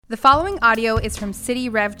The following audio is from City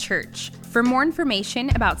Rev Church. For more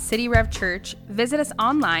information about City Rev Church, visit us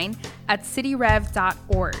online at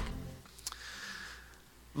cityrev.org.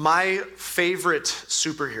 My favorite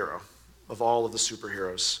superhero of all of the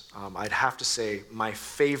superheroes, I'd have to say my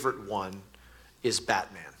favorite one is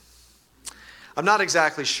Batman. I'm not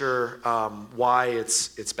exactly sure why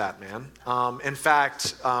it's Batman. In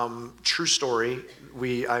fact, true story,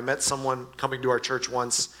 I met someone coming to our church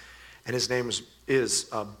once, and his name is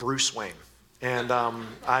Bruce Wayne. And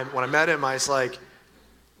when I met him, I was like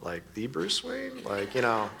the Bruce Wayne?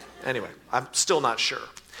 Anyway, I'm still not sure.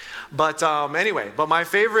 But but my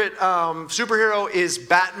favorite superhero is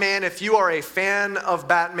Batman. If you are a fan of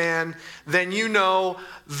Batman, then you know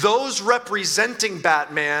those representing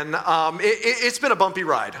Batman, it's been a bumpy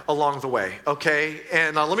ride along the way, okay?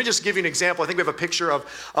 And let me just give you an example. I think we have a picture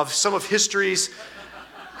of some of history's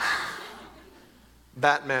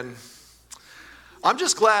Batman. I'm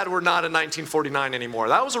just glad we're not in 1949 anymore.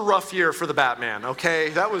 That was a rough year for the Batman, okay?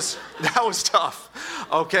 That was tough,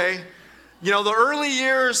 okay? You know, the early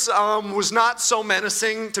years was not so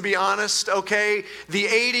menacing, to be honest, okay? The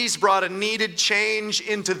 80s brought a needed change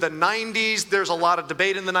into the 90s. There's a lot of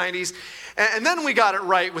debate in the 90s. And then we got it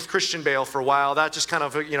right with Christian Bale for a while. That just kind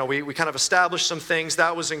of, we kind of established some things.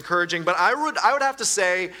 That was encouraging. But I would have to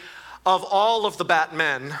say, of all of the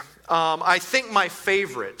Batmen, I think my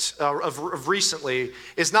favorite of recently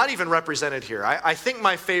is not even represented here. I think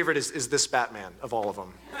my favorite is this Batman of all of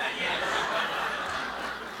them.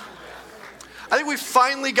 I think we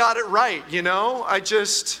finally got it right, I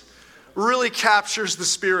just really captures the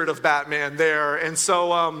spirit of Batman there. And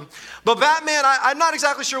so, but Batman, I'm not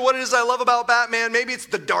exactly sure what it is I love about Batman. Maybe it's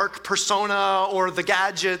the dark persona or the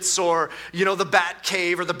gadgets or, the Bat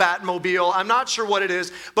Cave or the Batmobile. I'm not sure what it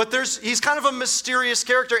is, but he's kind of a mysterious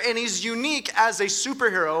character, and he's unique as a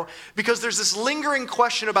superhero because there's this lingering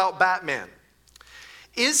question about Batman.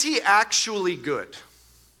 Is he actually good?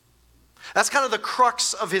 That's kind of the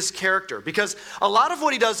crux of his character, because a lot of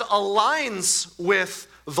what he does aligns with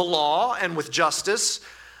the law and with justice,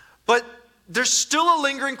 but there's still a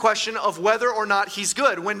lingering question of whether or not he's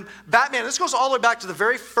good. When Batman, this goes all the way back to the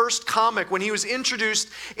very first comic when he was introduced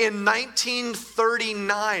in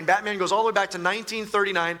 1939. Batman goes all the way back to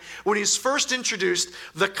 1939. When he was first introduced,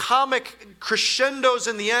 the comic crescendos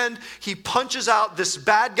in the end. He punches out this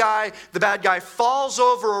bad guy. The bad guy falls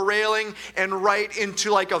over a railing and right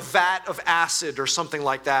into like a vat of acid or something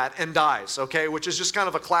like that and dies, okay? Which is just kind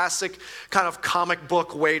of a classic kind of comic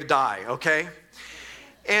book way to die, okay?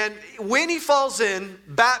 And when he falls in,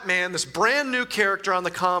 Batman, this brand new character on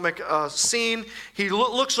the comic scene, he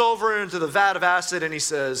looks over into the vat of acid and he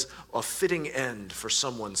says, "A fitting end for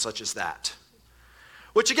someone such as that."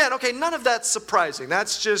 Which again, okay, none of that's surprising.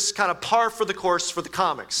 That's just kind of par for the course for the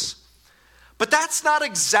comics. But that's not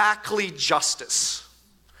exactly justice.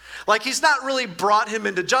 Like, he's not really brought him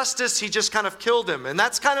into justice, he just kind of killed him. And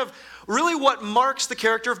that's kind of really what marks the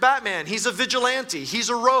character of Batman. He's a vigilante, he's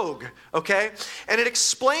a rogue, okay? And it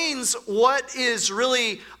explains what is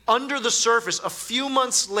really under the surface a few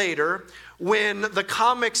months later when the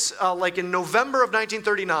comics, like in November of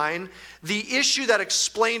 1939, the issue that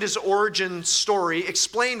explained his origin story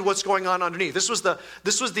explained what's going on underneath. This was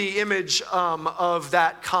the image of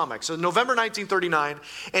that comic. So November 1939,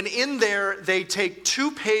 and in there they take 2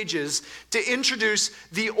 pages to introduce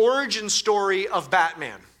the origin story of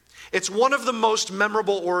Batman. It's one of the most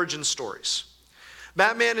memorable origin stories.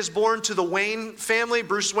 Batman is born to the Wayne family,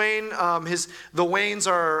 Bruce Wayne. The Waynes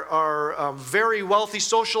are very wealthy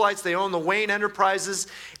socialites. They own the Wayne Enterprises.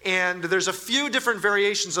 And there's a few different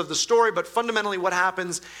variations of the story, but fundamentally what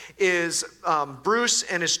happens is Bruce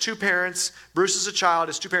and his 2 parents, Bruce is a child,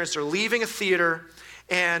 his 2 parents are leaving a theater,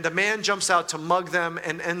 and a man jumps out to mug them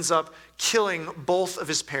and ends up killing both of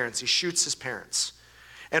his parents. He shoots his parents.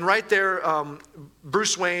 And right there,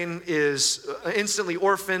 Bruce Wayne is instantly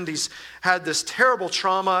orphaned. He's had this terrible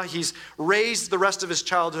trauma. He's raised the rest of his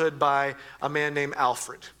childhood by a man named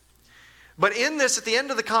Alfred. But in this, at the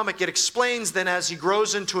end of the comic, it explains then as he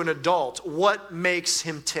grows into an adult what makes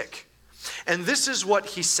him tick. And this is what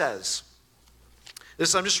he says.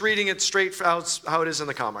 I'm just reading it straight how it is in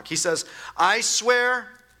the comic. He says, "I swear,"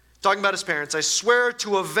 talking about his parents, "I swear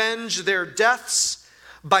to avenge their deaths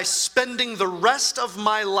by spending the rest of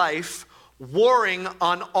my life warring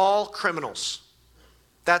on all criminals."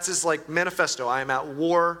 That's his manifesto. I am at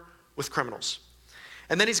war with criminals.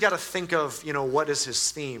 And then he's got to think of, what is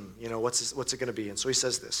his theme? What's it going to be? And so he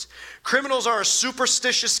says this: "Criminals are a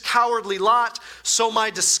superstitious, cowardly lot, so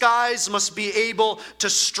my disguise must be able to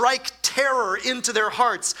strike terror into their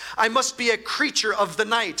hearts. I must be a creature of the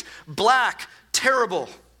night, black, terrible.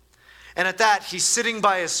 And at that, he's sitting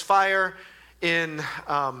by his fire in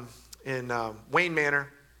Wayne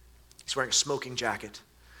Manor. He's wearing a smoking jacket.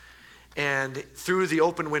 And through the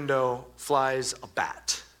open window flies a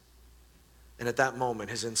bat. And at that moment,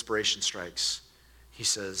 his inspiration strikes. He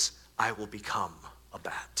says, I will become a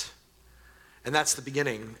bat. And that's the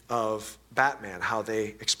beginning of Batman, how they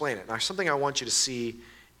explain it. Now, something I want you to see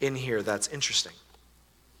in here that's interesting.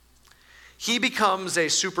 He becomes a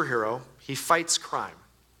superhero. He fights crime.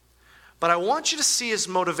 But I want you to see his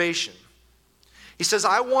motivation. He says,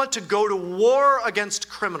 I want to go to war against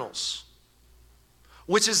criminals,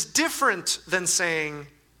 which is different than saying,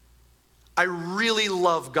 I really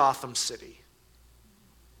love Gotham City.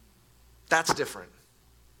 That's different.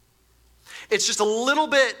 It's just a little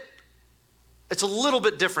bit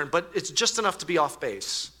different, but it's just enough to be off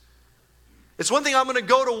base. It's one thing, I'm going to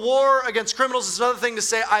go to war against criminals. It's another thing to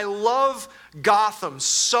say, I love Gotham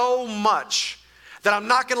so much that I'm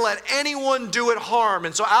not going to let anyone do it harm.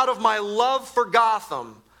 And so out of my love for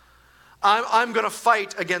Gotham, I'm going to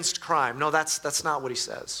fight against crime. No, that's not what he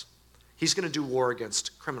says. He's going to do war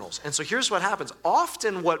against criminals. And so here's what happens.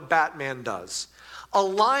 Often what Batman does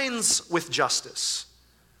aligns with justice.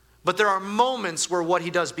 But there are moments where what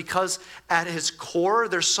he does, because at his core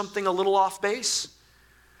there's something a little off base.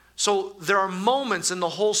 So there are moments in the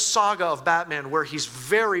whole saga of Batman where he's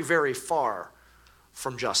very, very far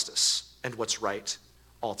from justice and what's right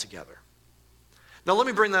altogether. Now let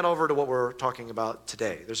me bring that over to what we're talking about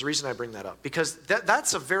today. There's a reason I bring that up, because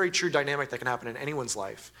that's a very true dynamic that can happen in anyone's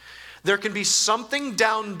life. There can be something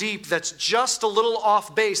down deep that's just a little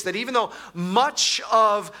off base, that even though much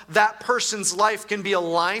of that person's life can be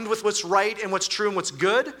aligned with what's right and what's true and what's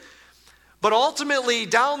good, but ultimately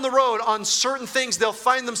down the road on certain things, they'll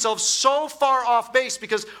find themselves so far off base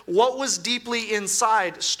because what was deeply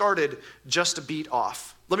inside started just a beat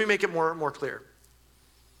off. Let me make it more clear.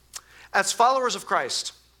 As followers of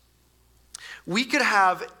Christ, we could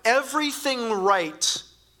have everything right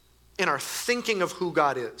in our thinking of who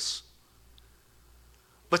God is,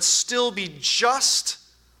 but still be just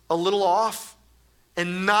a little off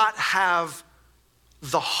and not have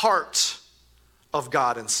the heart of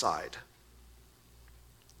God inside.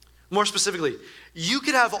 More specifically, you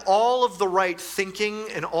could have all of the right thinking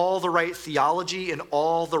and all the right theology and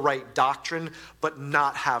all the right doctrine, but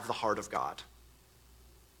not have the heart of God.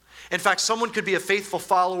 In fact, someone could be a faithful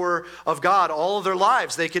follower of God all of their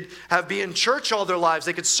lives. They could be in church all their lives.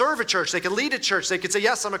 They could serve a church. They could lead a church. They could say,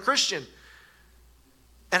 yes, I'm a Christian.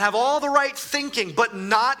 And have all the right thinking, but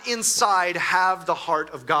not inside have the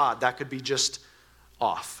heart of God. That could be just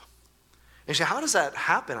off. And you say, how does that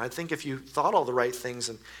happen? I think if you thought all the right things,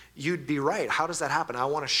 and you'd be right. How does that happen? I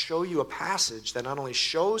want to show you a passage that not only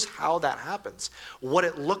shows how that happens, what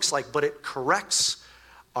it looks like, but it corrects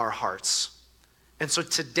our hearts. And so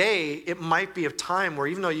today, it might be a time where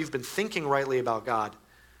even though you've been thinking rightly about God,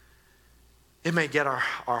 it may get our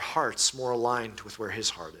hearts more aligned with where his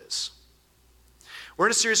heart is. We're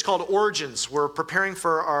in a series called Origins. We're preparing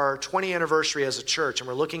for our 20th anniversary as a church, and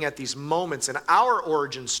we're looking at these moments in our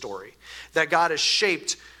origin story that God has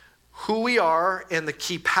shaped who we are and the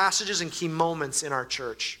key passages and key moments in our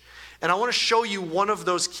church. And I want to show you one of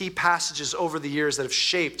those key passages over the years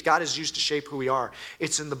that God has used to shape who we are.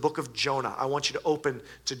 It's in the book of Jonah. I want you to open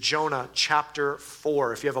to Jonah chapter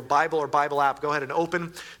 4. If you have a Bible or Bible app, go ahead and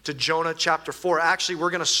open to Jonah chapter 4. Actually, we're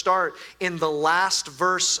going to start in the last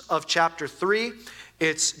verse of chapter 3.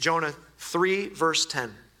 It's Jonah 3, verse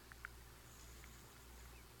 10.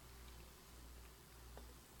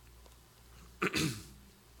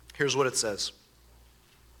 Here's what it says.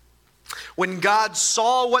 When God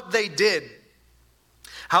saw what they did,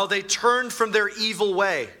 how they turned from their evil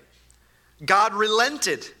way, God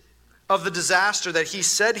relented of the disaster that he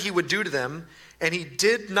said he would do to them, and he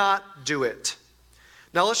did not do it.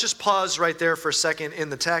 Now let's just pause right there for a second in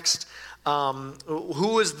the text.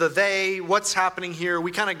 Who is the they? What's happening here?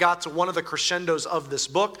 We kind of got to one of the crescendos of this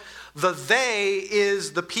book. The they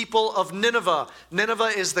is the people of Nineveh.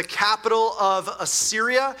 Nineveh is the capital of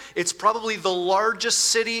Assyria. It's probably the largest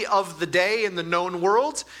city of the day in the known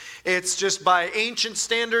world. It's just by ancient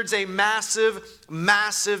standards a massive,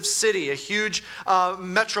 massive city, a huge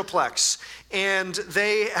metroplex. And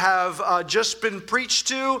they have just been preached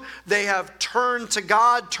to. They have turned to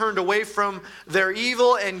God, turned away from their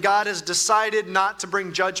evil, and God has decided not to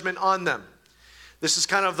bring judgment on them. This is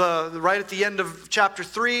kind of right at the end of chapter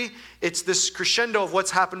 3. It's this crescendo of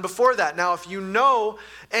what's happened before that. Now, if you know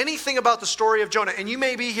anything about the story of Jonah, and you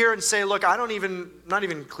may be here and say, look, not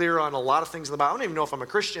even clear on a lot of things in the Bible. I don't even know if I'm a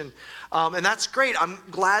Christian. And that's great. I'm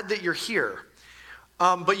glad that you're here.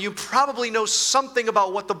 But you probably know something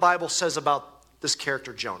about what the Bible says about this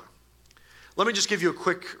character Jonah. Let me just give you a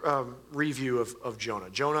quick review of Jonah.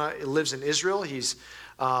 Jonah lives in Israel. He's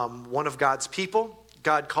one of God's people.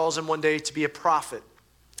 God calls him one day to be a prophet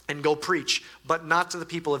and go preach, but not to the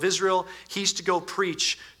people of Israel. He's to go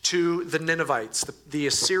preach to the Ninevites, the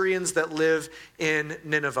Assyrians that live in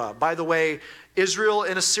Nineveh. By the way, Israel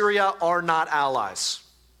and Assyria are not allies.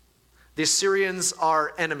 The Assyrians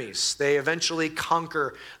are enemies. They eventually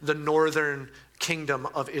conquer the northern kingdom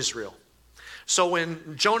of Israel. So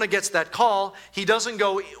when Jonah gets that call, he doesn't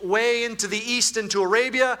go way into the east into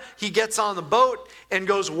Arabia. He gets on the boat and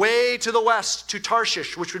goes way to the west to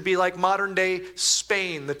Tarshish, which would be like modern day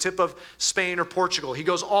Spain, the tip of Spain or Portugal. He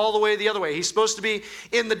goes all the way the other way. He's supposed to be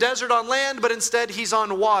in the desert on land, but instead he's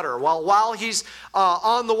on water. While he's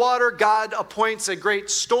on the water, God appoints a great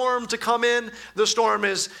storm to come in. The storm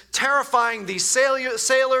is terrifying these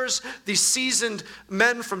sailors, these seasoned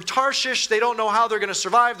men from Tarshish. They don't know how they're going to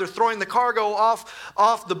survive. They're throwing the cargo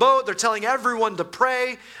off the boat. They're telling everyone to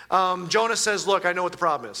pray. Jonah says, look, I know what the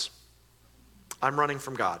problem is. I'm running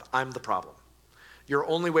from God. I'm the problem. Your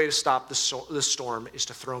only way to stop this storm is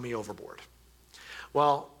to throw me overboard.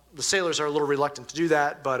 Well, the sailors are a little reluctant to do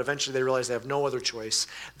that, but eventually they realize they have no other choice.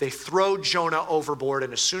 They throw Jonah overboard,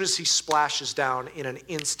 and as soon as he splashes down, in an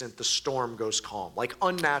instant, the storm goes calm, like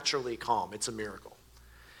unnaturally calm. It's a miracle.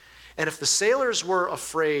 And if the sailors were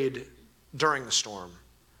afraid during the storm,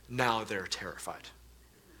 now they're terrified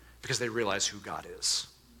because they realize who God is.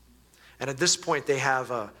 And at this point, they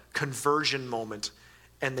have a conversion moment,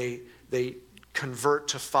 and they convert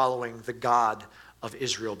to following the God of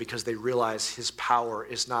Israel because they realize his power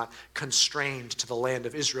is not constrained to the land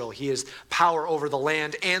of Israel. He has power over the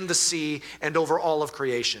land and the sea and over all of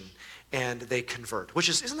creation. And they convert,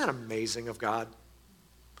 isn't that amazing of God?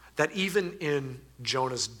 That even in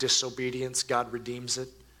Jonah's disobedience, God redeems it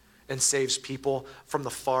and saves people from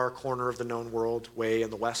the far corner of the known world, way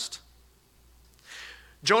in the west.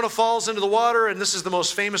 Jonah falls into the water, and this is the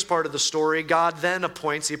most famous part of the story. God then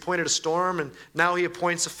he appointed a storm, and now he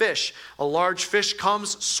appoints a fish. A large fish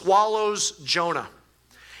comes, swallows Jonah,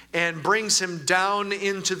 and brings him down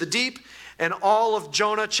into the deep. And all of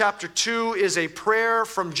Jonah chapter 2 is a prayer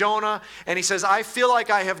from Jonah, and he says, I feel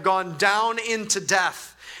like I have gone down into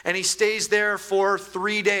death. And he stays there for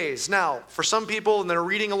 3 days. Now, for some people, and they're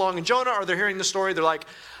reading along in Jonah, or they're hearing the story, they're like,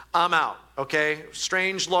 I'm out, okay?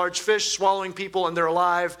 Strange large fish swallowing people and they're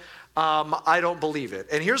alive. I don't believe it.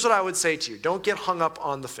 And here's what I would say to you. Don't get hung up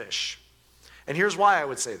on the fish. And here's why I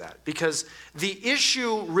would say that. Because the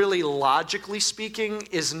issue, really logically speaking,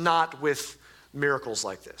 is not with miracles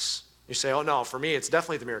like this. You say, oh no, for me it's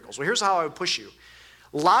definitely the miracles. Well, here's how I would push you.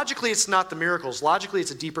 Logically, it's not the miracles. Logically,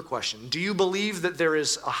 it's a deeper question. Do you believe that there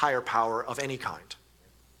is a higher power of any kind?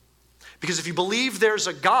 Because if you believe there's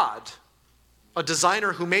a God, a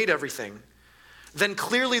designer who made everything, then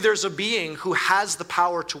clearly there's a being who has the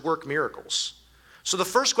power to work miracles. So the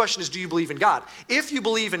first question is, do you believe in God? If you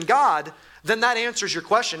believe in God, then that answers your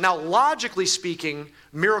question. Now, logically speaking,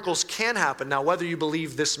 miracles can happen. Now, whether you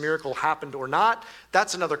believe this miracle happened or not,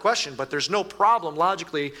 that's another question. But there's no problem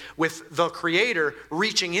logically with the Creator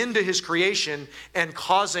reaching into his creation and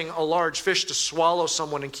causing a large fish to swallow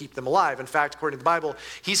someone and keep them alive. In fact, according to the Bible,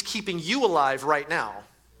 he's keeping you alive right now.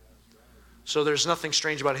 So there's nothing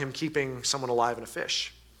strange about him keeping someone alive in a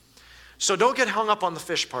fish. So don't get hung up on the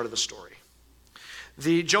fish part of the story.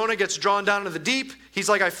 Jonah gets drawn down into the deep. He's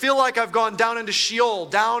like, I feel like I've gone down into Sheol,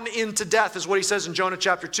 down into death, is what he says in Jonah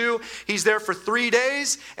chapter 2. He's there for 3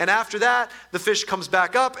 days, and after that, the fish comes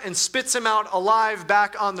back up and spits him out alive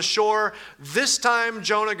back on the shore. This time,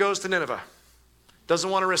 Jonah goes to Nineveh. Doesn't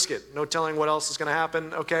want to risk it. No telling what else is going to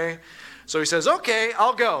happen, okay? So he says, okay,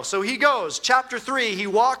 I'll go. So he goes. Chapter 3, he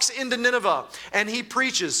walks into Nineveh, and he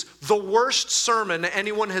preaches the worst sermon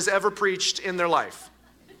anyone has ever preached in their life.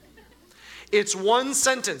 It's one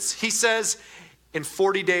sentence. He says, in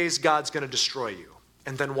 40 days, God's going to destroy you,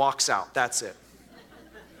 and then walks out. That's it.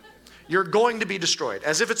 You're going to be destroyed,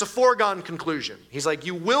 as if it's a foregone conclusion. He's like,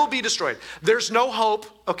 you will be destroyed. There's no hope,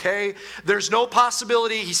 okay? There's no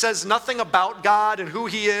possibility. He says nothing about God and who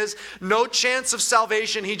he is. No chance of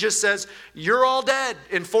salvation. He just says, you're all dead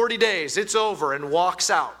in 40 days. It's over, and walks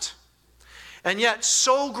out. And yet,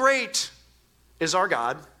 so great is our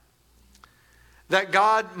God that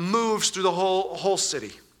God moves through the whole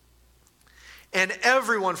city. And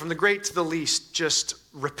everyone from the great to the least just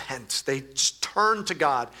repent. They just turn to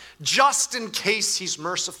God just in case he's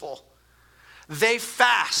merciful. They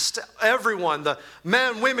fast. Everyone, the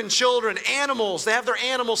men, women, children, animals, they have their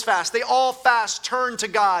animals fast. They all fast, turn to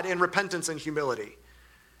God in repentance and humility.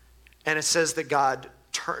 And it says that God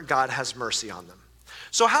has mercy on them.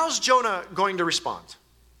 So how's Jonah going to respond?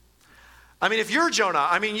 I mean, if you're Jonah,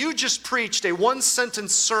 you just preached a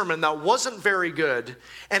one-sentence sermon that wasn't very good,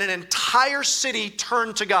 and an entire city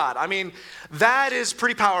turned to God. That is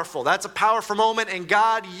pretty powerful. That's a powerful moment, and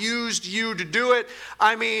God used you to do it.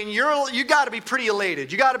 You got to be pretty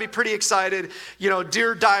elated. You got to be pretty excited.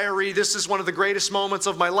 Dear diary, this is one of the greatest moments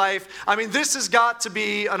of my life. This has got to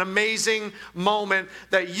be an amazing moment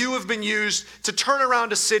that you have been used to turn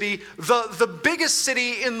around a city, the biggest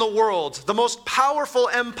city in the world, the most powerful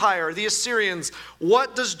empire, the Assyrians.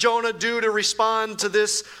 What does Jonah do to respond to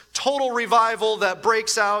this total revival that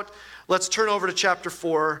breaks out? Let's turn over to chapter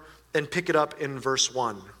 4 and pick it up in verse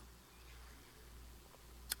 1.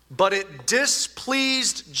 But it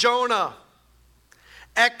displeased Jonah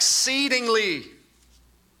exceedingly,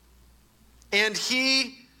 and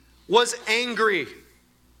he was angry.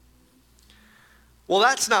 Well,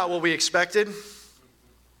 that's not what we expected.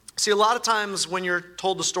 See, a lot of times when you're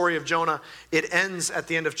told the story of Jonah, it ends at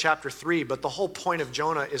the end of chapter 3, but the whole point of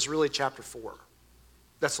Jonah is really chapter 4.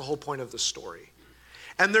 That's the whole point of the story.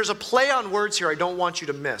 And there's a play on words here I don't want you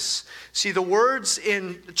to miss. See, the words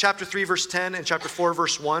in chapter 3, verse 10 and chapter 4,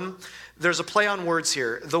 verse 1, there's a play on words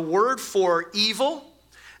here. The word for evil,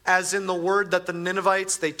 as in the word that the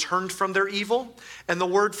Ninevites, they turned from their evil. And the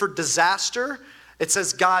word for disaster, it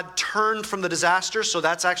says God turned from the disaster, so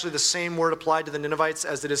that's actually the same word applied to the Ninevites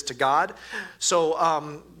as it is to God.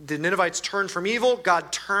 So the Ninevites turned from evil,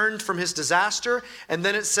 God turned from his disaster, and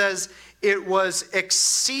then it says it was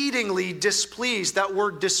exceedingly displeased. That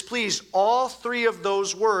word displeased, all three of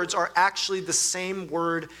those words are actually the same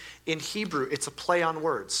word in Hebrew. It's a play on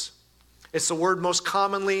words. It's the word most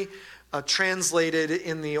commonly translated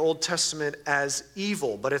in the Old Testament as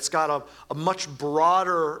evil, but it's got a much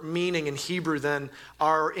broader meaning in Hebrew than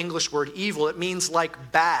our English word evil. It means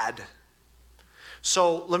like bad.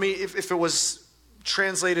 So if it was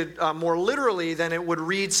translated more literally, then it would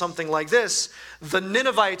read something like this. The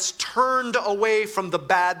Ninevites turned away from the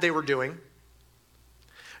bad they were doing.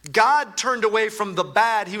 God turned away from the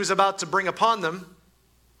bad he was about to bring upon them.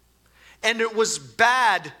 And it was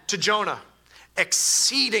bad to Jonah.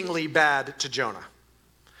 Exceedingly bad to Jonah.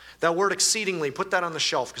 That word exceedingly, put that on the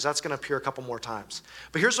shelf because that's going to appear a couple more times.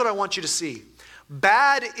 But here's what I want you to see.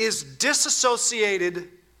 Bad is disassociated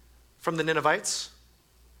from the Ninevites,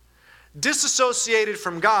 disassociated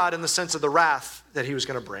from God in the sense of the wrath that he was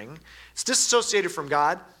going to bring. It's disassociated from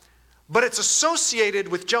God, but it's associated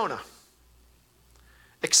with Jonah.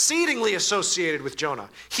 Exceedingly associated with Jonah.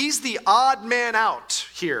 He's the odd man out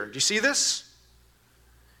here. Do you see this?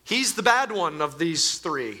 He's the bad one of these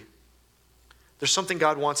three. There's something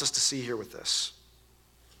God wants us to see here with this.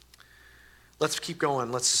 Let's keep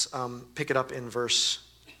going. Let's pick it up in verse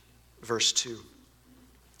 2.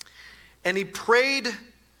 And he prayed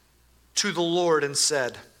to the Lord and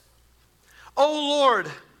said, O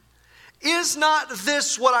Lord, is not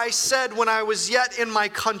this what I said when I was yet in my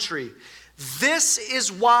country? This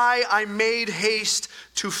is why I made haste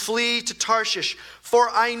to flee to Tarshish, for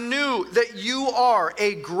I knew that you are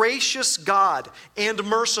a gracious God and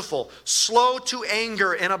merciful, slow to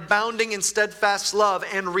anger and abounding in steadfast love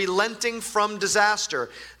and relenting from disaster.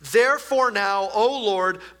 Therefore now, O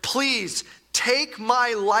Lord, please take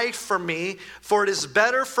my life from me, for it is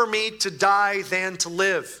better for me to die than to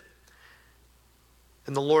live.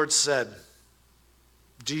 And the Lord said,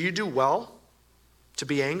 do you do well to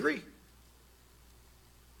be angry?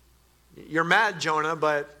 You're mad, Jonah,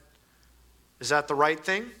 but is that the right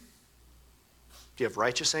thing? Do you have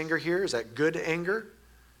righteous anger here? Is that good anger?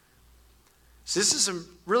 So this is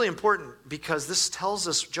really important because this tells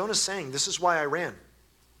us, Jonah's saying, this is why I ran.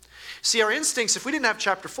 See, our instincts, if we didn't have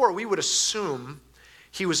chapter 4, we would assume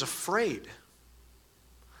he was afraid.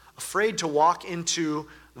 Afraid to walk into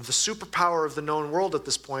the superpower of the known world at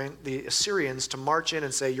this point, the Assyrians, to march in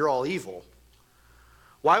and say, you're all evil.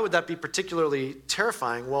 Why would that be particularly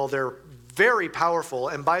terrifying? Well, they're very powerful.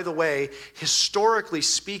 And by the way, historically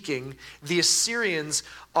speaking, the Assyrians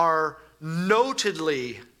are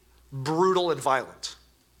notedly brutal and violent.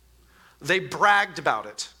 They bragged about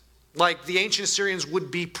it. Like the ancient Assyrians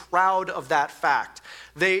would be proud of that fact.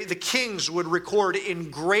 The kings would record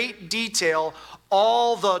in great detail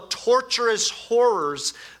all the torturous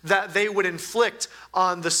horrors that they would inflict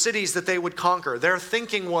on the cities that they would conquer. Their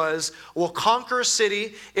thinking was, we'll conquer a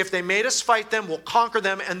city. If they made us fight them, we'll conquer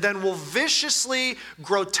them, and then we'll viciously,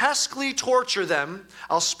 grotesquely torture them.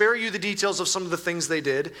 I'll spare you the details of some of the things they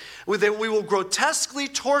did. We will grotesquely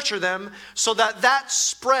torture them so that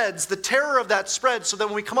spreads, the terror of that spreads, so that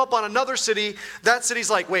when we come up on another city, that city's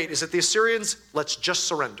like, wait, is it the Assyrians? Let's just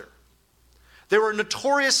surrender. They were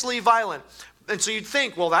notoriously violent. And so you'd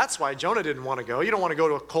think, well, that's why Jonah didn't want to go. You don't want to go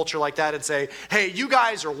to a culture like that and say, hey, you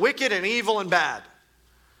guys are wicked and evil and bad.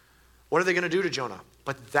 What are they going to do to Jonah?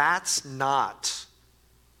 But that's not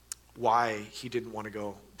why he didn't want to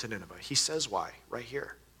go to Nineveh. He says why, right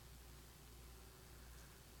here.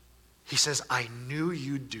 He says, I knew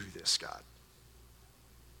you'd do this, God.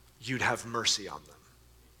 You'd have mercy on them.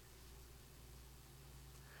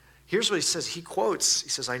 Here's what he says. He quotes, he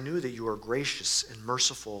says, I knew that you are gracious and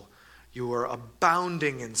merciful. You are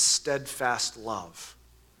abounding in steadfast love.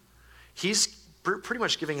 He's pretty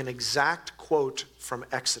much giving an exact quote from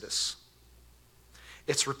Exodus.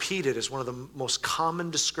 It's repeated as one of the most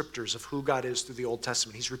common descriptors of who God is through the Old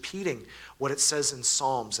Testament. He's repeating what it says in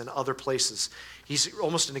Psalms and other places. He's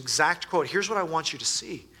almost an exact quote. Here's what I want you to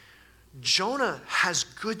see. Jonah has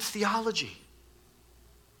good theology.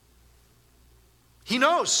 He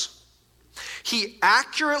knows. He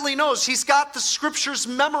accurately knows. He's got the scriptures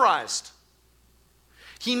memorized.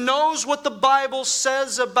 He knows what the Bible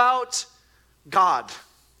says about God.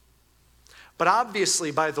 But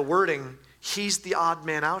obviously, by the wording, he's the odd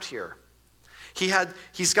man out here.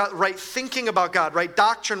 He's got right thinking about God, right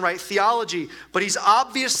doctrine, right theology, but he's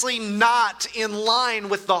obviously not in line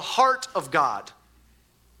with the heart of God.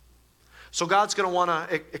 So God's going to want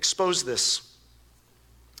to expose this.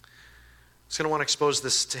 He's going to want to expose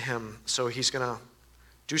this to him. So he's going to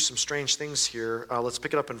do some strange things here. Let's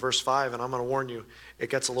pick it up in verse 5, and I'm going to warn you, it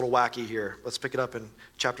gets a little wacky here. Let's pick it up in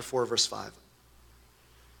chapter 4, verse 5.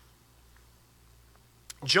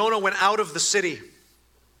 Jonah went out of the city.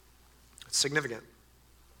 It's significant.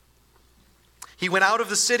 He went out of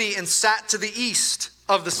the city and sat to the east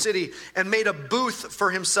of the city and made a booth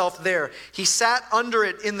for himself there. He sat under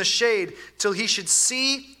it in the shade till he should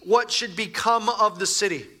see what should become of the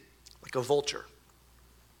city, like a vulture.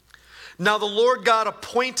 Now the Lord God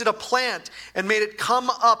appointed a plant and made it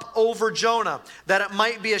come up over Jonah, that it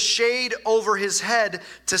might be a shade over his head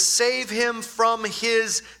to save him from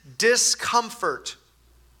his discomfort.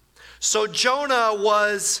 So Jonah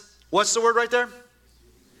was, what's the word right there?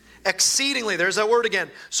 Exceedingly, there's that word again.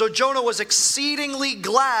 So Jonah was exceedingly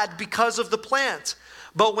glad because of the plant.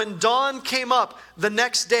 But when dawn came up the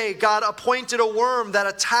next day, God appointed a worm that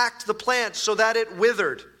attacked the plant so that it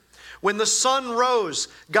withered. When the sun rose,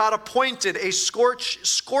 God appointed a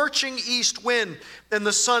scorching east wind, and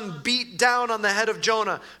the sun beat down on the head of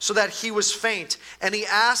Jonah so that he was faint. And he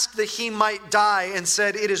asked that he might die and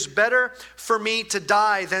said, it is better for me to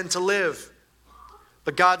die than to live.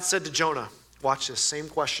 But God said to Jonah, watch this, same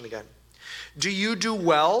question again. Do you do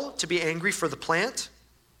well to be angry for the plant?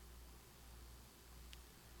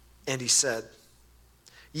 And he said,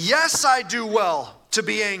 yes, I do well to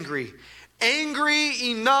be angry. Angry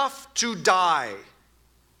enough to die.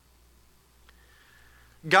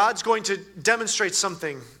 God's going to demonstrate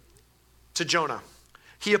something to Jonah.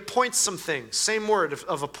 He appoints some things. Same word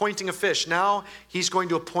of appointing a fish. Now he's going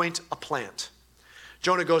to appoint a plant.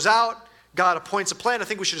 Jonah goes out. God appoints a plant. I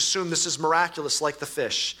think we should assume this is miraculous like the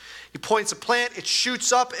fish. He points a plant. It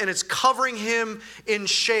shoots up and it's covering him in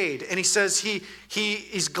shade. And he says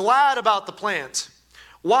he's glad about the plant.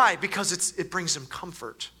 Why? Because it brings him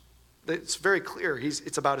comfort. It's very clear.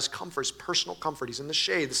 It's about his comfort, his personal comfort. He's in the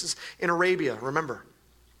shade. This is in Arabia, remember.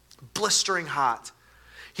 Blistering hot.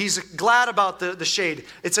 He's glad about the shade.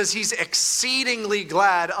 It says he's exceedingly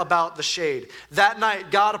glad about the shade. That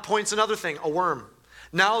night, God appoints another thing, a worm.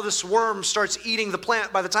 Now this worm starts eating the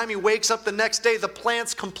plant. By the time he wakes up the next day, the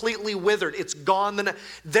plant's completely withered. It's gone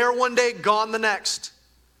there one day, gone the next.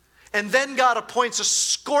 And then God appoints a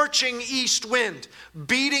scorching east wind,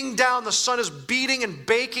 beating down. The sun is beating and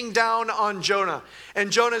baking down on Jonah. And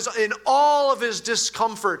Jonah's in all of his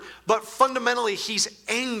discomfort, but fundamentally he's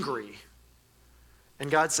angry. And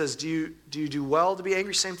God says, do you do well to be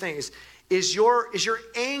angry? Same thing. Is your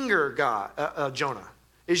anger, God, Jonah?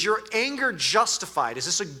 Is your anger justified? Is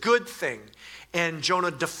this a good thing? And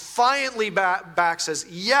Jonah defiantly back says,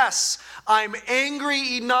 yes, I'm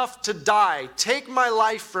angry enough to die. Take my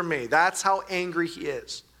life from me. That's how angry he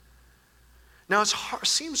is. Now, it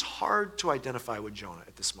seems hard to identify with Jonah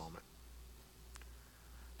at this moment.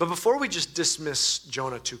 But before we just dismiss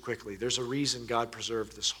Jonah too quickly, there's a reason God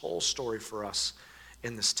preserved this whole story for us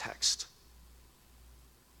in this text.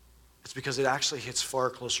 It's because it actually hits far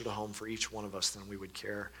closer to home for each one of us than we would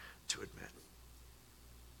care to admit.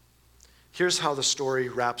 Here's how the story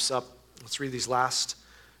wraps up. Let's read these last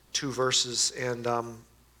two verses. And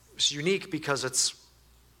it's unique because it's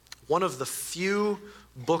one of the few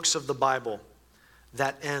books of the Bible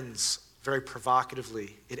that ends very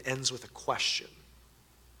provocatively. It ends with a question.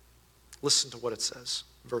 Listen to what it says.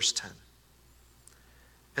 Verse 10.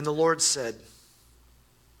 And the Lord said,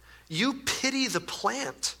 you pity the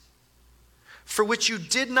plant for which you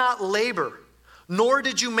did not labor, nor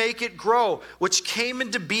did you make it grow, which came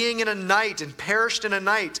into being in a night and perished in a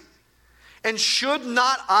night. And should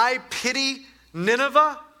not I pity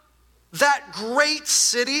Nineveh, that great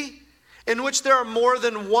city in which there are more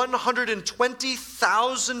than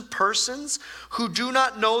 120,000 persons who do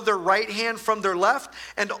not know their right hand from their left,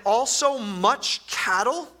 and also much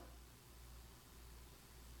cattle?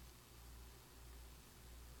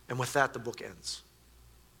 And with that, the book ends.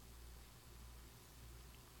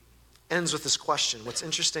 Ends with this question. What's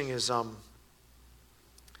interesting is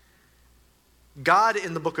God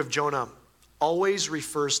in the book of Jonah always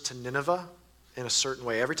refers to Nineveh in a certain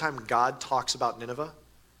way. Every time God talks about Nineveh,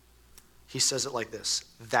 he says it like this: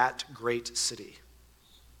 that great city.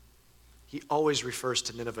 He always refers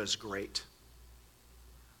to Nineveh as great.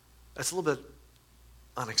 That's a little bit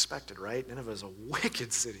unexpected, right? Nineveh is a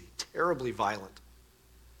wicked city, terribly violent.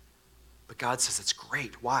 But God says it's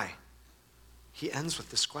great. Why? He ends with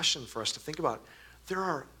this question for us to think about. There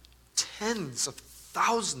are tens of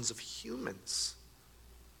thousands of humans.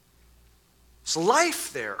 There's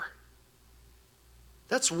life there.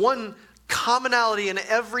 That's one commonality in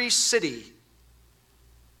every city,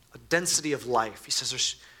 a density of life. He says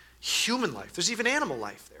there's human life. There's even animal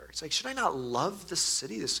life there. It's like, should I not love this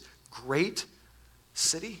city, this great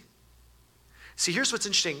city? See, here's what's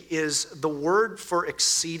interesting is the word for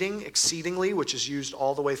exceedingly, which is used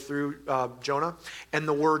all the way through Jonah, and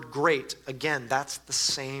the word great, again, that's the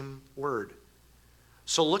same word.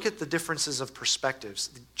 So look at the differences of perspectives.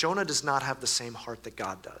 Jonah does not have the same heart that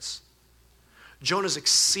God does. Jonah's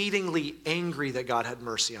exceedingly angry that God had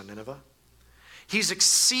mercy on Nineveh. He's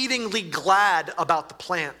exceedingly glad about the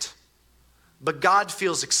plant, but God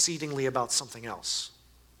feels exceedingly about something else.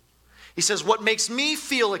 He says, what makes me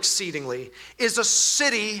feel exceedingly is a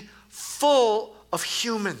city full of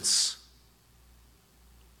humans.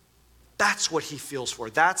 That's what he feels for.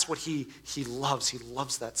 That's what he loves. He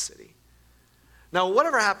loves that city. Now,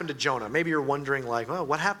 whatever happened to Jonah? Maybe you're wondering, like, well,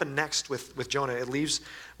 what happened next with Jonah? It leaves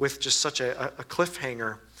with just such a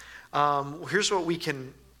cliffhanger. Here's what we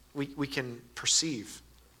can perceive.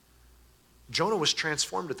 Jonah was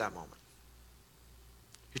transformed at that moment.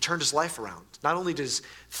 He turned his life around. Not only did his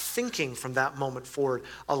thinking from that moment forward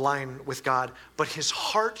align with God, but his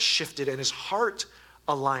heart shifted and his heart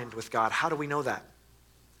aligned with God. How do we know that?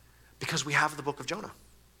 Because we have the book of Jonah.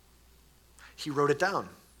 He wrote it down.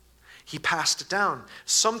 He passed it down.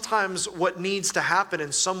 Sometimes what needs to happen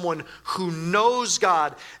in someone who knows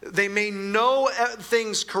God, they may know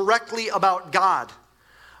things correctly about God,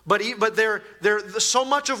 but they're so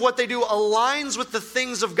much of what they do aligns with the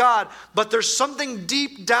things of God, but there's something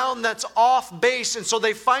deep down that's off base, and so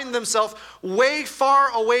they find themselves way far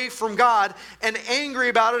away from God and angry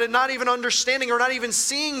about it and not even understanding or not even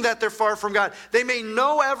seeing that they're far from God. They may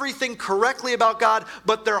know everything correctly about God,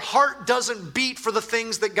 but their heart doesn't beat for the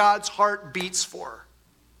things that God's heart beats for.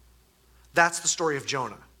 That's the story of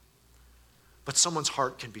Jonah. But someone's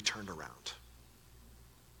heart can be turned around.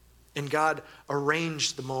 And God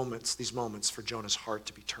arranged these moments for Jonah's heart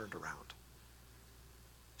to be turned around.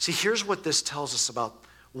 See, here's what this tells us about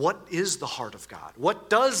what is the heart of God. What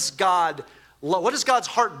does God's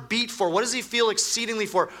heart beat for? What does he feel exceedingly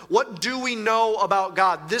for? What do we know about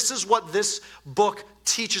God? This is what this book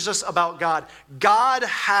teaches us about God. God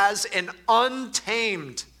has an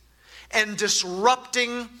untamed and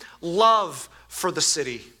disrupting love for the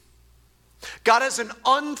city. God has an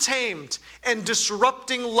untamed and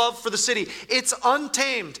disrupting love for the city. It's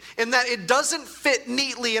untamed in that it doesn't fit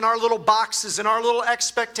neatly in our little boxes, in our little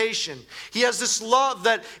expectation. He has this love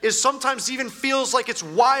that is sometimes even feels like it's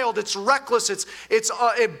wild, it's reckless,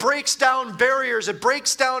 it breaks down barriers, it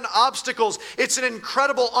breaks down obstacles. It's an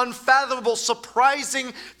incredible, unfathomable,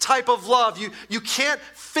 surprising type of love. You can't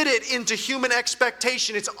fit it into human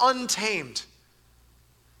expectation. It's untamed,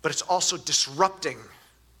 but it's also disrupting.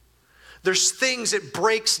 There's things it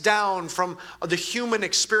breaks down from the human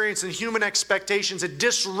experience and human expectations. It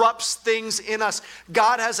disrupts things in us.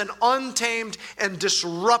 God has an untamed and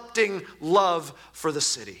disrupting love for the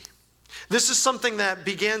city. This is something that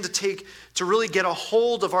began to really get a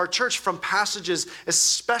hold of our church from passages,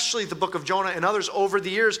 especially the book of Jonah and others over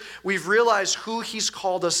the years. We've realized who he's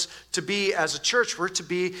called us to be as a church. We're to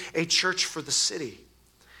be a church for the city.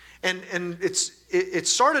 And it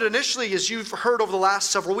started initially, as you've heard over the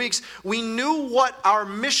last several weeks, we knew what our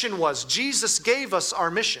mission was. Jesus gave us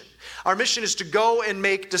our mission. Our mission is to go and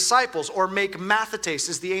make disciples, or make mathetes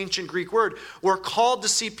is the ancient Greek word. We're called to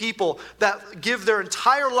see people that give their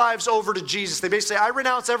entire lives over to Jesus. They basically say, I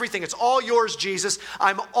renounce everything. It's all yours, Jesus.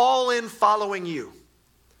 I'm all in following you.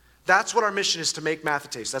 That's what our mission is, to make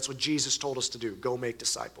Mathetes. That's what Jesus told us to do. Go make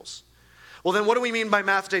disciples. Well, then what do we mean by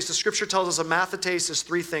Mathetes? The scripture tells us a Mathetes is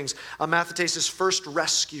three things. A Mathetes is first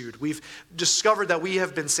rescued. We've discovered that we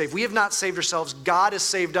have been saved. We have not saved ourselves. God has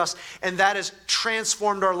saved us, and that has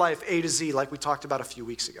transformed our life A to Z, like we talked about a few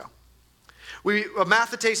weeks ago. A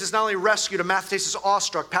Mathetes is not only rescued, a Mathetes is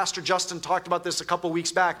awestruck. Pastor Justin talked about this a couple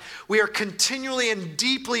weeks back. We are continually and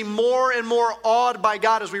deeply more and more awed by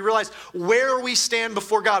God as we realize where we stand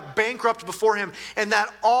before God, bankrupt before Him, and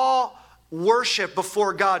that awe worship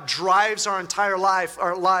before God drives our entire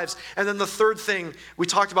our lives. And then the third thing we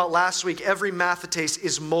talked about last week, every Mathetes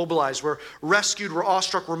is mobilized. We're rescued, we're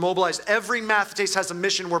awestruck, we're mobilized. Every Mathetes has a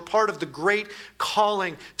mission. We're part of the great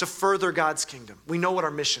calling to further God's kingdom. We know what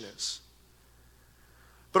our mission is.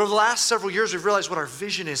 But over the last several years, we've realized what our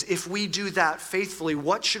vision is. If we do that faithfully,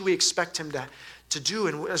 what should we expect Him to do?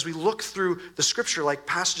 And as we look through the scripture, like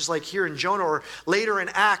passages like here in Jonah or later in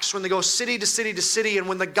Acts, when they go city to city to city, and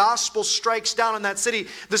when the gospel strikes down in that city,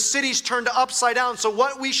 the city's turned upside down. So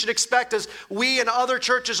what we should expect is we and other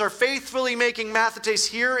churches are faithfully making Mathetes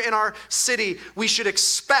here in our city. We should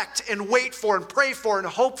expect and wait for and pray for and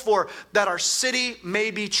hope for that our city may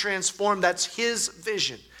be transformed. That's His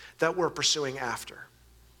vision that we're pursuing after.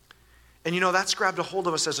 And that's grabbed a hold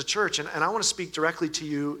of us as a church. And I want to speak directly to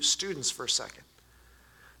you students for a second.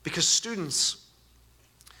 Because students,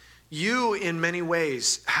 you in many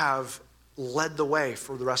ways have led the way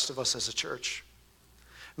for the rest of us as a church.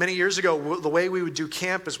 Many years ago, the way we would do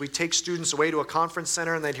camp is we'd take students away to a conference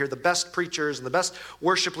center and they'd hear the best preachers and the best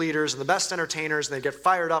worship leaders and the best entertainers, and they'd get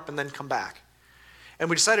fired up and then come back. And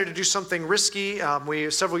we decided to do something risky.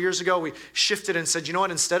 Several years ago, we shifted and said, you know what,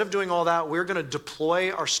 instead of doing all that, we're going to deploy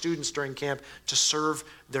our students during camp to serve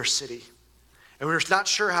their city. And we were not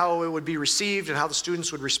sure how it would be received and how the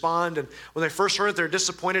students would respond. And when they first heard it, they were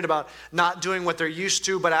disappointed about not doing what they're used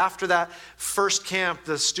to. But after that first camp,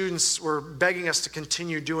 the students were begging us to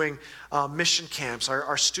continue doing mission camps.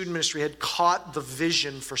 Our student ministry had caught the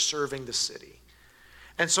vision for serving the city.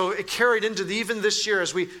 And so it carried into even this year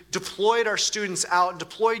as we deployed our students out,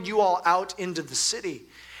 deployed you all out into the city.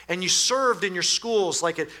 And you served in your schools,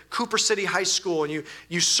 like at Cooper City High School, and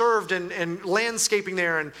you served in landscaping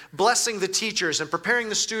there and blessing the teachers and preparing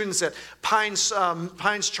the students at Pines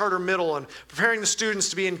Charter Middle and preparing the students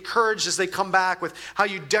to be encouraged as they come back with how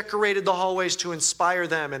you decorated the hallways to inspire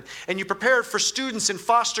them. And you prepared for students in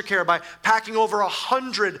foster care by packing over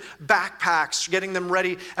 100 backpacks, getting them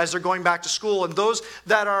ready as they're going back to school. And those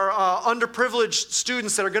that are underprivileged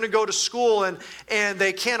students that are going to go to school and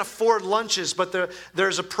they can't afford lunches, but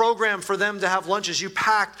there's a program for them to have lunches. You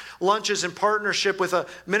packed lunches in partnership with a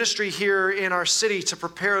ministry here in our city to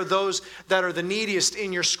prepare those that are the neediest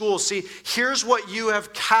in your school. See, here's what you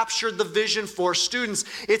have captured the vision for, students.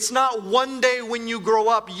 It's not one day when you grow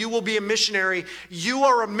up, you will be a missionary. You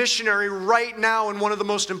are a missionary right now in one of the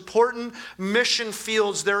most important mission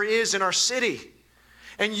fields there is in our city.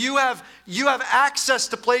 And you have access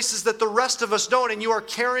to places that the rest of us don't, and you are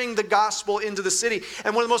carrying the gospel into the city.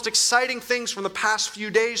 And one of the most exciting things from the past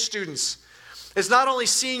few days, students, is not only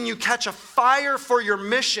seeing you catch a fire for your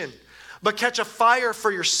mission, but catch a fire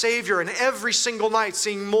for your Savior. And every single night,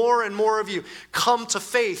 seeing more and more of you come to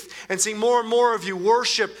faith and seeing more and more of you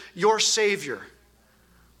worship your Savior.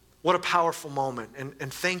 What a powerful moment.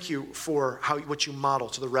 And thank you for what you model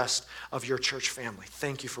to the rest of your church family.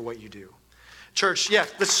 Thank you for what you do. Church, yeah,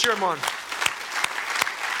 let's cheer them on.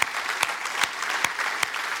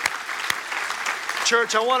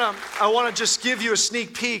 Church, I want to just give you a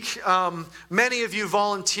sneak peek. Many of you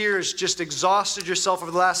volunteers just exhausted yourself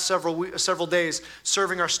over the last several days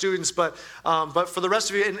serving our students, but for the rest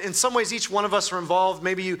of you, in some ways, each one of us are involved.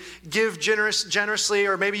 Maybe you give generously,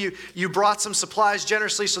 or maybe you brought some supplies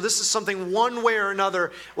generously. So this is something, one way or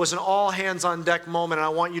another, was an all hands on deck moment, and I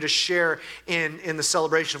want you to share in the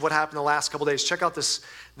celebration of what happened the last couple days. Check out this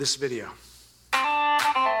video.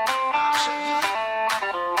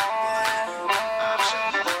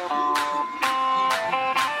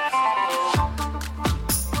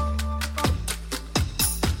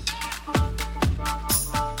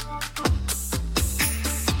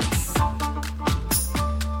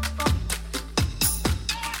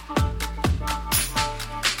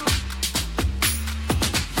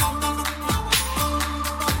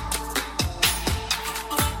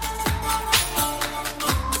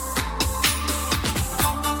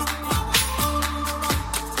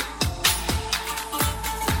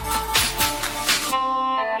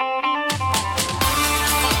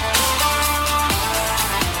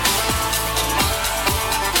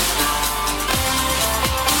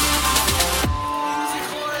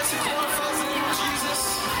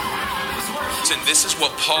 Listen, this is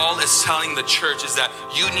what Paul is telling the church, is that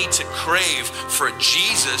you need to crave for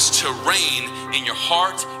Jesus to reign in your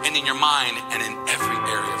heart and in your mind and in every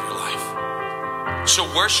area of your life. So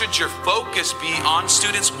where should your focus be on,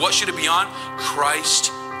 students? What should it be on?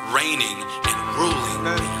 Christ reigning and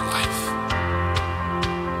ruling in your life.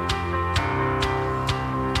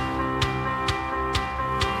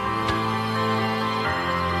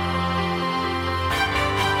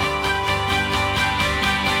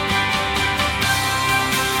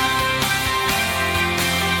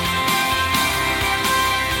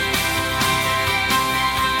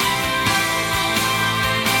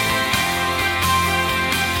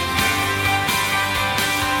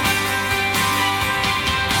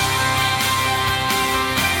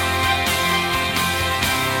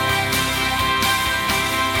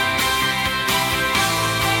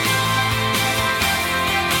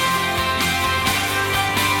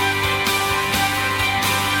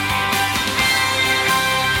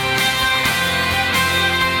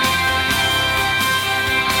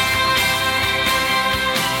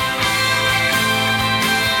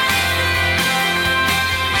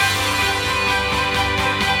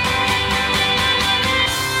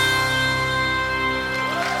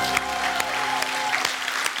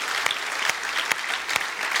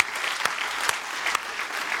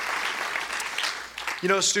 You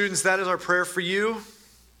know, students, that is our prayer for you.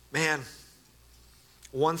 Man,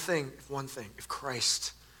 one thing, if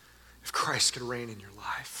Christ could reign in your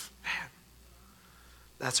life, man,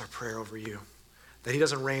 that's our prayer over you. That he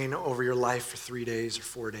doesn't reign over your life for 3 days or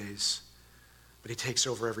 4 days, but he takes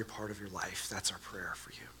over every part of your life. That's our prayer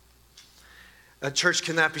for you. Church,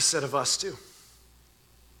 can that be said of us too?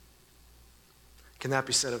 Can that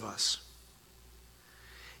be said of us?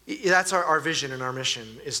 That's our vision and our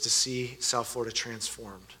mission, is to see South Florida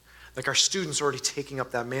transformed. Like, our students are already taking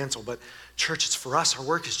up that mantle, but church, it's for us. Our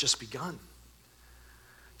work has just begun.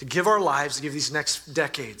 To give our lives, to give these next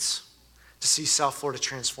decades, to see South Florida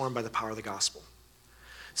transformed by the power of the gospel.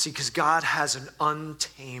 See, because God has an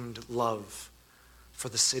untamed love for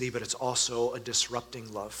the city, but it's also a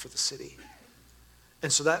disrupting love for the city.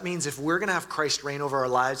 And so that means if we're going to have Christ reign over our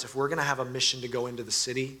lives, if we're going to have a mission to go into the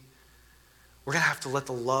city, we're going to have to let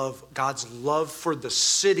God's love for the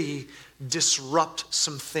city disrupt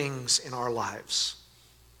some things in our lives.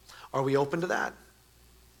 Are we open to that?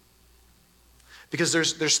 Because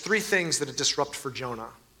there's 3 things that disrupt for Jonah.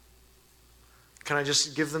 Can I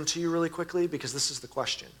just give them to you really quickly? Because this is the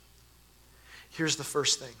question. Here's the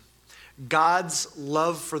first thing. God's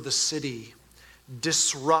love for the city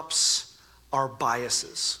disrupts our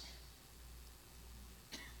biases.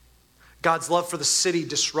 God's love for the city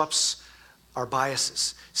disrupts our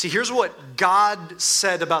biases. See, here's what God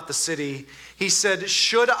said about the city. He said,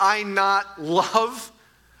 should I not love?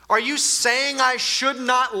 Are you saying I should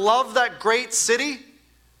not love that great city?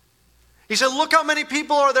 He said, look how many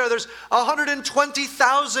people are there. There's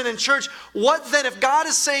 120,000 in church. What then, if God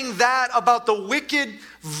is saying that about the wicked,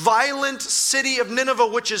 violent city of Nineveh,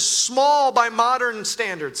 which is small by modern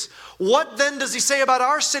standards, what then does he say about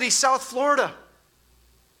our city, South Florida?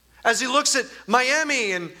 As he looks at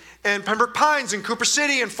Miami and Pembroke Pines and Cooper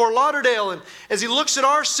City and Fort Lauderdale, and as he looks at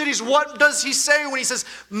our cities, what does he say when he says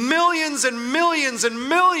millions and millions and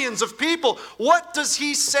millions of people? What does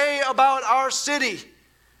he say about our city?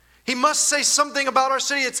 He must say something about our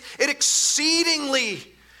city. It exceedingly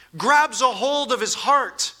grabs a hold of his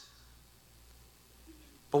heart.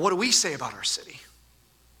 But what do we say about our city?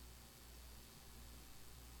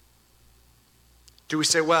 Do we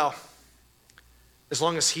say, well, as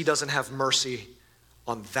long as he doesn't have mercy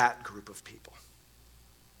on that group of people?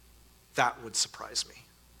 That would surprise me.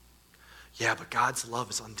 Yeah, but God's love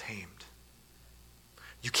is untamed.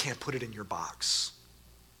 You can't put it in your box.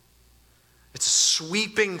 It's a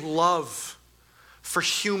sweeping love for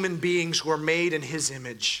human beings who are made in his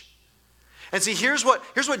image. And see, here's what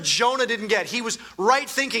Jonah didn't get. He was right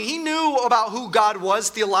thinking. He knew about who God was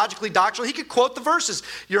theologically, doctrinally. He could quote the verses.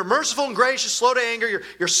 You're merciful and gracious, slow to anger.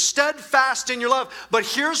 You're steadfast in your love. But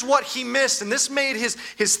here's what he missed. And this made his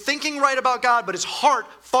thinking right about God, but his heart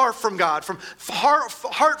far from God,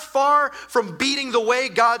 heart far from beating the way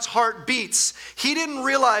God's heart beats. He didn't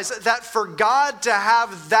realize that for God to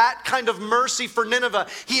have that kind of mercy for Nineveh,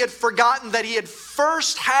 he had forgotten that he had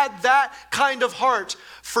first had that kind of heart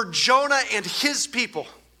for Jonah and his people.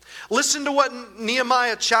 Listen to what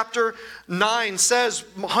Nehemiah chapter 9 says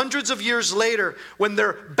hundreds of years later when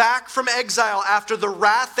they're back from exile after the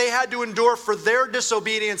wrath they had to endure for their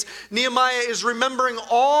disobedience. Nehemiah is remembering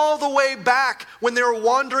all the way back when they were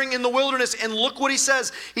wandering in the wilderness. And look what he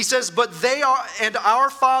says. He says, but they and our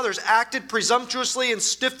fathers acted presumptuously and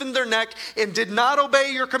stiffened their neck and did not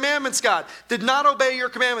obey your commandments, God. Did not obey your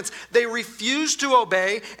commandments. They refused to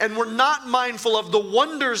obey and were not mindful of the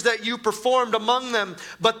wonders that you performed among them,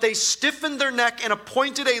 but they stiffened their neck and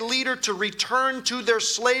appointed a leader to return to their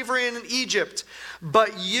slavery in Egypt.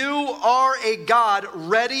 But you are a God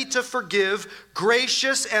ready to forgive,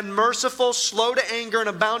 gracious and merciful, slow to anger and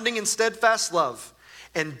abounding in steadfast love,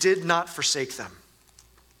 and did not forsake them.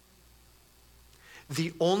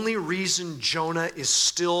 The only reason Jonah is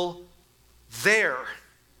still there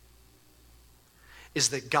is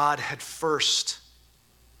that God had first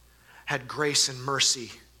had grace and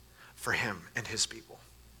mercy for him and his people.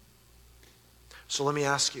 So let me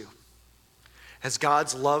ask you, has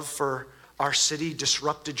God's love for our city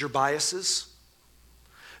disrupted your biases?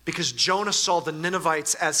 Because Jonah saw the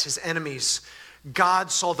Ninevites as his enemies.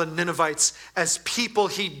 God saw the Ninevites as people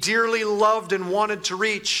he dearly loved and wanted to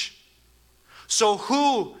reach. So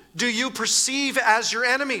who do you perceive as your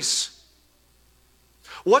enemies?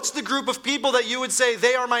 What's the group of people that you would say,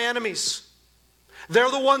 they are my enemies?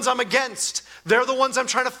 They're the ones I'm against. They're the ones I'm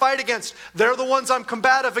trying to fight against. They're the ones I'm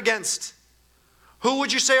combative against. Who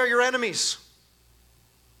would you say are your enemies?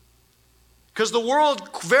 Because the world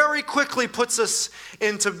very quickly puts us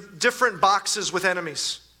into different boxes with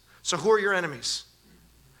enemies. So who are your enemies?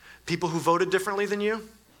 People who voted differently than you?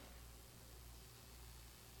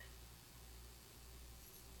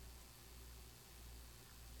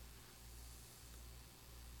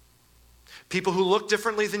 People who look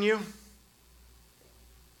differently than you?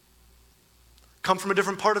 Come from a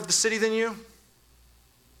different part of the city than you?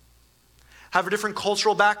 Have a different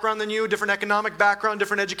cultural background than you, different economic background,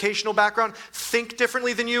 different educational background, think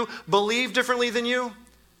differently than you, believe differently than you?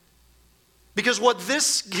 Because what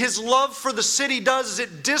his love for the city does is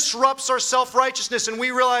it disrupts our self-righteousness, and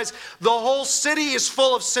we realize the whole city is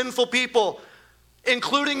full of sinful people,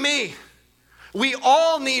 including me. We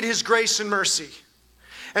all need his grace and mercy.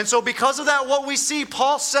 And so because of that, what we see,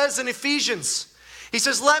 Paul says in Ephesians, he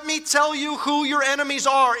says, let me tell you who your enemies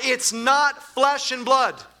are. It's not flesh and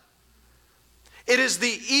blood. It is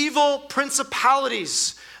the evil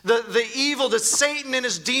principalities, the evil, the Satan and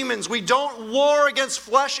his demons. We don't war against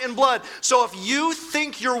flesh and blood. So if you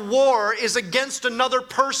think your war is against another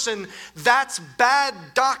person, that's bad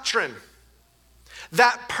doctrine.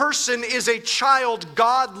 That person is a child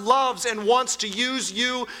God loves and wants to use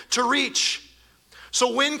you to reach.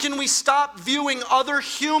 So when can we stop viewing other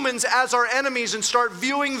humans as our enemies and start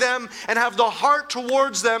viewing them and have the heart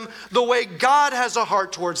towards them the way God has a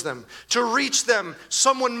heart towards them, to reach them,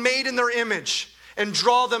 someone made in their image, and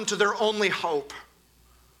draw them to their only hope?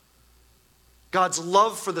 God's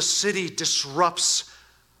love for the city disrupts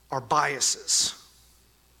our biases.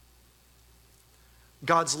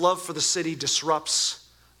 God's love for the city disrupts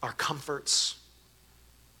our comforts.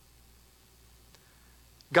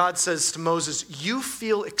 God says to Moses, you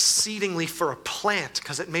feel exceedingly for a plant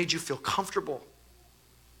because it made you feel comfortable.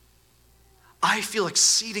 I feel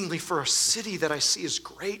exceedingly for a city that I see is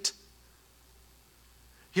great.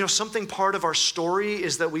 You know, something part of our story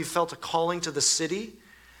is that we've felt a calling to the city,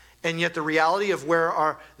 and yet the reality of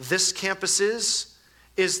where this campus is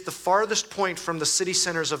the farthest point from the city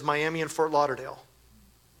centers of Miami and Fort Lauderdale,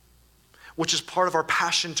 which is part of our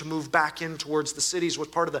passion to move back in towards the cities, was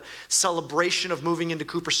part of the celebration of moving into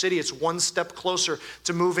Cooper City. It's one step closer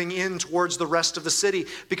to moving in towards the rest of the city,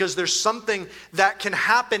 because there's something that can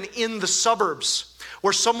happen in the suburbs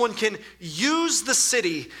where someone can use the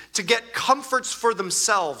city to get comforts for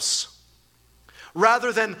themselves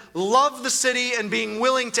rather than love the city and being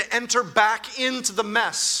willing to enter back into the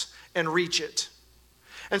mess and reach it.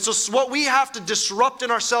 And so what we have to disrupt in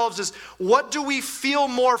ourselves is, what do we feel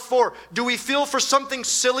more for? Do we feel for something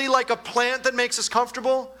silly like a plant that makes us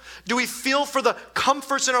comfortable? Do we feel for the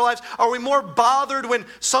comforts in our lives? Are we more bothered when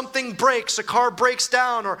something breaks, a car breaks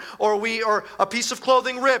down, or a piece of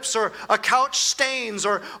clothing rips, or a couch stains,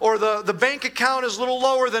 or the bank account is a little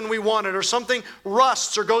lower than we wanted, or something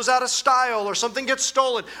rusts or goes out of style, or something gets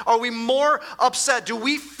stolen? Are we more upset? Do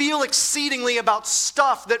we feel exceedingly about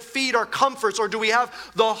stuff that feed our comforts, or do we have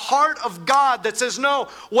the heart of God that says, no,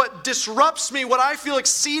 what disrupts me, what I feel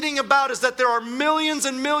exceeding about, is that there are millions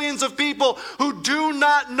and millions of people who do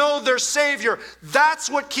not know their Savior.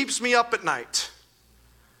 That's what keeps me up at night.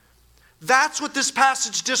 That's what this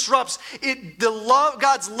passage disrupts.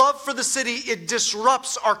 God's love for the city, it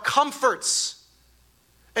disrupts our comforts.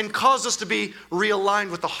 and cause us to be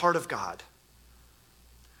realigned with the heart of God.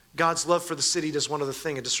 God's love for the city does one other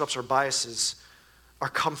thing. It disrupts our biases, our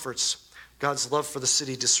comforts. God's love for the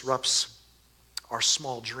city disrupts our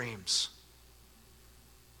small dreams.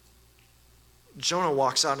 Jonah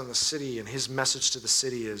walks out in the city, and his message to the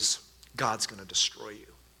city is, God's going to destroy you.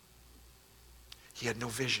 He had no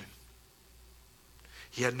vision.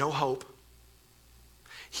 He had no hope.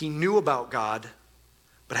 He knew about God,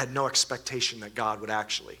 but had no expectation that God would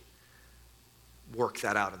actually work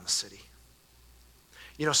that out in the city.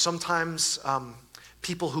 You know, sometimes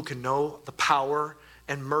people who can know the power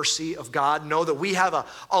and mercy of God know that we have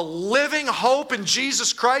a living hope in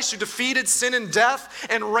Jesus Christ, who defeated sin and death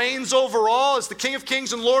and reigns over all as the King of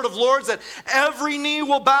Kings and Lord of Lords, that every knee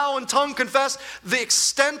will bow and tongue confess. The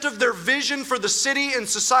extent of their vision for the city and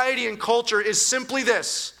society and culture is simply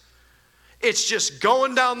this: it's just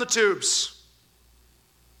going down the tubes.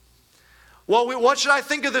 Well, what should I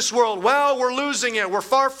think of this world? Well, we're losing it. We're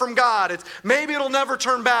far from God. Maybe it'll never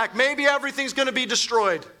turn back. Maybe everything's going to be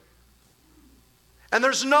destroyed. And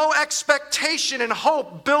there's no expectation and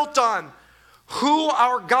hope built on who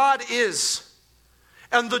our God is.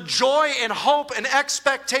 And the joy and hope and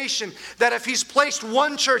expectation that if He's placed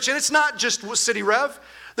one church, and it's not just City Rev,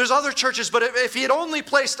 there's other churches, but if He had only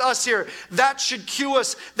placed us here, that should cue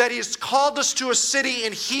us that He has called us to a city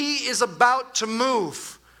and He is about to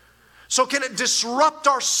move. So can it disrupt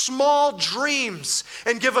our small dreams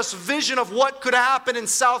and give us vision of what could happen in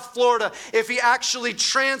South Florida if He actually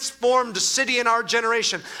transformed a city in our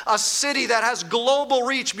generation, a city that has global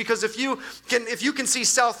reach? Because if you can see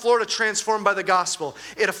South Florida transformed by the gospel,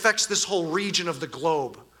 it affects this whole region of the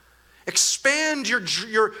globe. Expand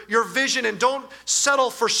your vision and don't settle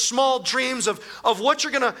for small dreams of what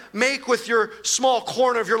you're going to make with your small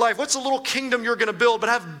corner of your life. What's a little kingdom you're going to build? But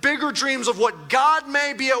have bigger dreams of what God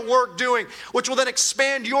may be at work doing, which will then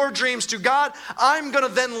expand your dreams to God. I'm going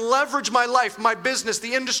to then leverage my life, my business,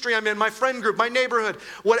 the industry I'm in, my friend group, my neighborhood,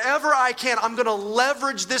 whatever I can. I'm going to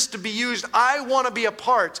leverage this to be used. I want to be a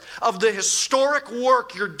part of the historic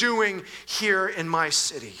work you're doing here in my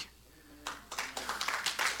city.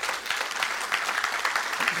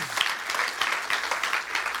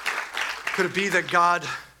 Could it be that God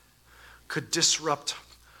could disrupt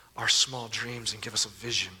our small dreams and give us a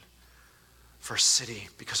vision for a city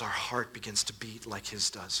because our heart begins to beat like His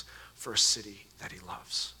does for a city that He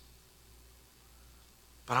loves?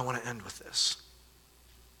 But I want to end with this.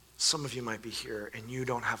 Some of you might be here and you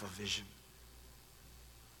don't have a vision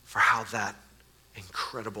for how that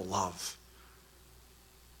incredible love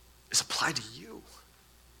is applied to you.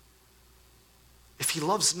 If He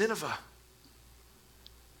loves Nineveh,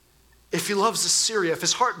 if He loves Assyria, if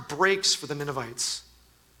His heart breaks for the Ninevites,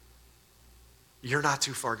 you're not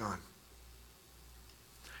too far gone.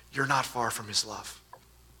 You're not far from His love.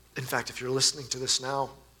 In fact, if you're listening to this now,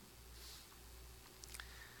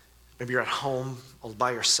 maybe you're at home all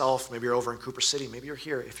by yourself, maybe you're over in Cooper City, maybe you're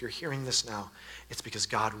here. If you're hearing this now, it's because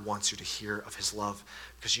God wants you to hear of His love.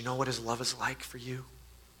 Because you know what His love is like for you?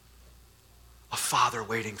 A father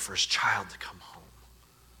waiting for his child to come home.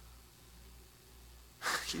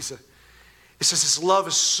 It says His love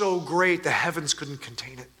is so great the heavens couldn't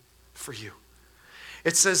contain it for you.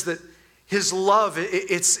 It says that His love,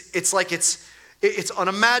 it's like it's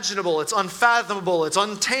unimaginable, it's unfathomable, it's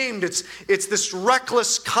untamed, it's this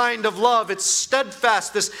reckless kind of love. It's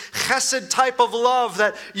steadfast, this chesed type of love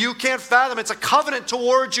that you can't fathom. It's a covenant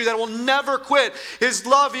towards you that will never quit. His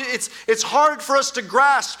love, it's hard for us to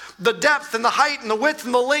grasp the depth and the height and the width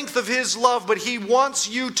and the length of His love, but He wants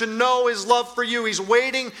you to know His love for you. He's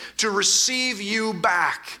waiting to receive you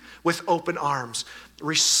back with open arms.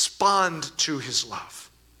 Respond to His love.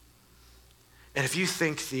 And if you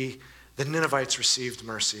think the Ninevites received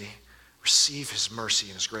mercy, receive His mercy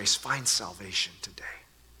and His grace. Find salvation today.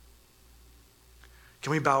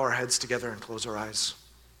 Can we bow our heads together and close our eyes?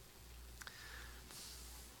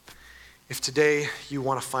 If today you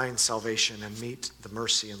want to find salvation and meet the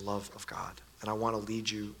mercy and love of God, and I want to lead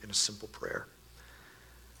you in a simple prayer,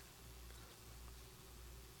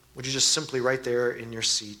 would you just simply right there in your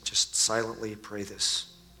seat, just silently pray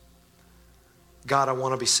this? God, I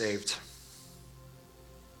want to be saved.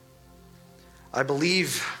 I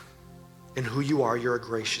believe in who You are. You're a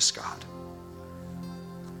gracious God.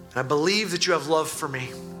 And I believe that You have love for me.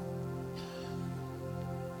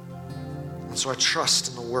 And so I trust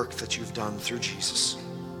in the work that You've done through Jesus.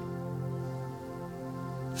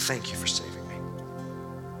 Thank You for saving me.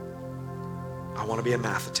 I want to be a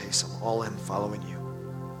Mathetes. I'm all in following You.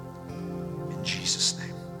 In Jesus'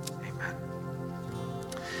 name, amen.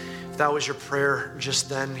 If that was your prayer just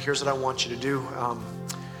then, here's what I want you to do.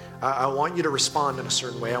 I want you to respond in a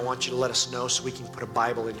certain way. I want you to let us know so we can put a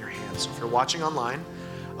Bible in your hands. So if you're watching online,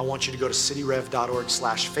 I want you to go to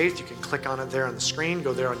cityrev.org/faith. You can click on it there on the screen,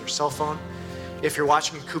 go there on your cell phone. If you're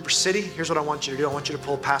watching in Cooper City, here's what I want you to do. I want you to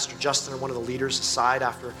pull Pastor Justin or one of the leaders aside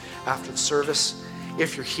after the service.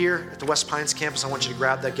 If you're here at the West Pines campus, I want you to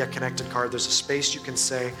grab that Get Connected card. There's a space you can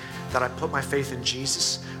say that I put my faith in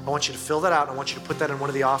Jesus. I want you to fill that out. I want you to put that in one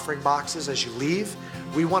of the offering boxes as you leave.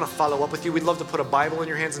 We want to follow up with you. We'd love to put a Bible in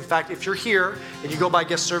your hands. In fact, if you're here and you go by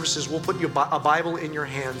guest services, we'll put you a Bible in your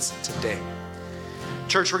hands today.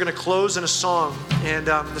 Church, we're going to close in a song, and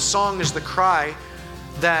the song is the cry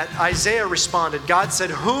that Isaiah responded. God said,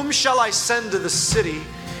 "Whom shall I send to the city?"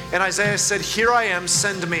 And Isaiah said, "Here I am,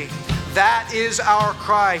 send me." That is our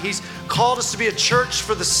cry. He's called us to be a church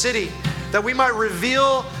for the city, that we might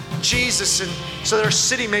reveal Jesus and so that our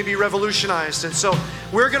city may be revolutionized. And so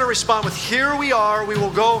we're going to respond with, "Here we are. We will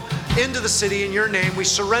go into the city in your name. We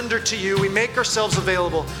surrender to you. We make ourselves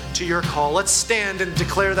available to your call." Let's stand and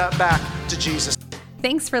declare that back to Jesus.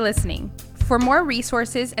 Thanks for listening. For more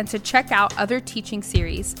resources and to check out other teaching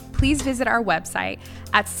series, please visit our website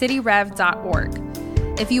at cityrev.org.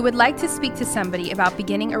 If you would like to speak to somebody about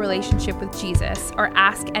beginning a relationship with Jesus or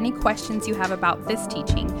ask any questions you have about this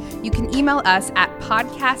teaching, you can email us at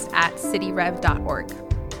podcast@cityrev.org.